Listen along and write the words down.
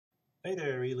Hey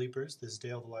there, ELEAPers. This is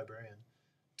Dale the Librarian.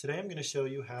 Today I'm going to show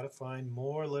you how to find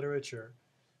more literature.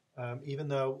 Even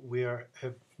though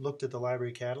have looked at the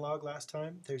library catalog last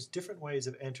time, there's different ways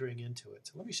of entering into it.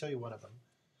 So let me show you one of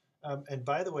them. And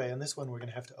by the way, on this one we're going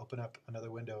to have to open up another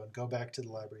window and go back to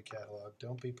the library catalog.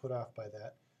 Don't be put off by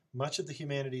that. Much of the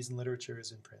humanities and literature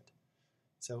is in print.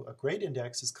 So a great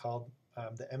index is called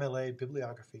the MLA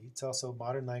Bibliography. It's also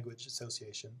Modern Language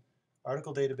Association.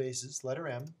 Article databases, letter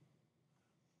M.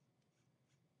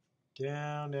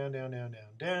 Down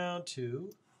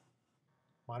to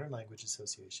Modern Language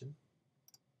Association.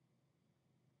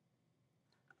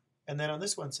 And then on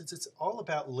this one, since it's all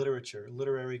about literature,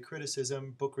 literary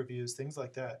criticism, book reviews, things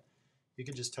like that, you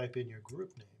can just type in your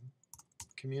group name,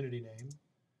 community name,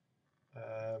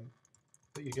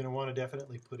 but you're going to want to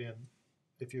definitely put in,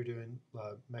 if you're doing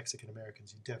Mexican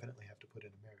Americans, you definitely have to put in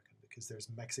American because there's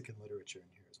Mexican literature in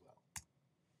here as well.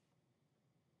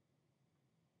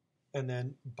 And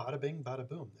then bada bing, bada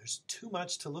boom. There's too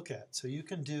much to look at. So you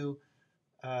can do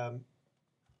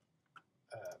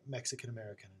Mexican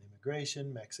American and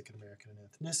immigration, Mexican American and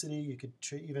ethnicity. You could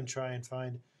even try and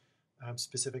find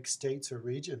specific states or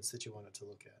regions that you wanted to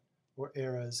look at, or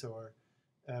eras, or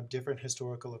different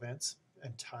historical events,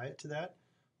 and tie it to that.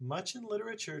 Much in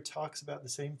literature talks about the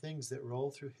same things that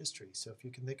roll through history. So if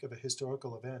you can think of a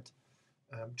historical event,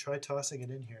 try tossing it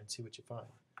in here and see what you find.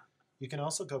 You can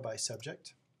also go by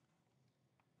subject.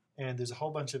 And there's a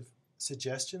whole bunch of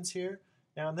suggestions here.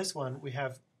 Now in this one, we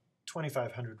have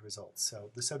 2,500 results,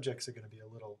 so the subjects are going to be a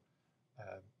little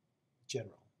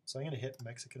general. So I'm going to hit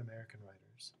Mexican American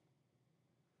writers.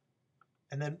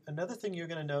 And then another thing you're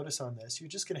going to notice on this, you're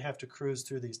just going to have to cruise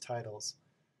through these titles.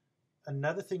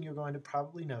 Another thing you're going to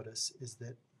probably notice is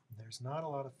that there's not a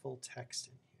lot of full text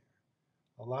in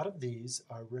here. A lot of these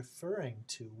are referring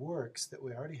to works that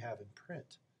we already have in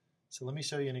print. So let me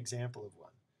show you an example of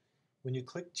one. When you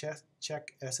click check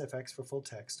SFX for full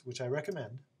text, which I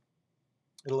recommend,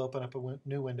 it'll open up a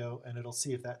new window and it'll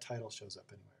see if that title shows up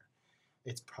anywhere.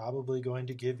 It's probably going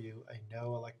to give you a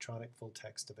no electronic full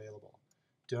text available.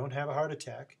 Don't have a heart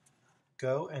attack.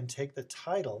 Go and take the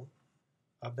title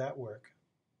of that work,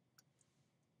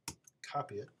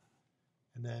 copy it,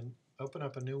 and then open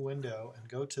up a new window and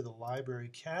go to the library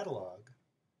catalog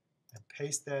and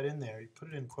paste that in there. You put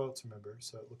it in quotes, remember,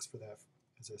 so it looks for that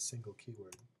as a single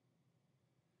keyword.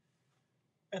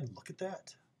 And look at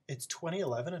that. It's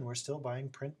 2011 and we're still buying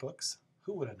print books.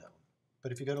 Who would have known?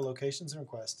 But if you go to locations and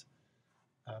request,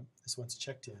 this one's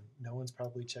checked in. No one's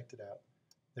probably checked it out.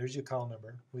 There's your call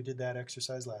number. We did that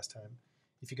exercise last time.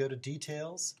 If you go to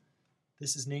details,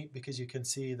 this is neat because you can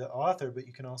see the author, but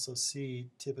you can also see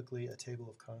typically a table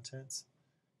of contents.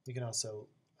 You can also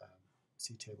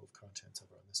see table of contents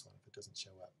over on this one if it doesn't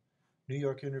show up. New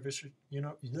York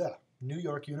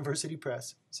University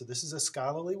Press. So this is a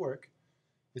scholarly work.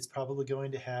 It's probably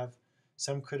going to have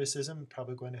some criticism,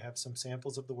 probably going to have some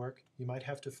samples of the work. You might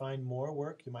have to find more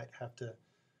work. You might have to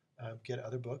get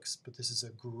other books, but this is a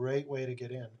great way to get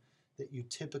in that you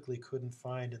typically couldn't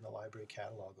find in the library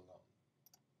catalog alone.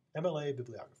 MLA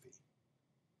Bibliography.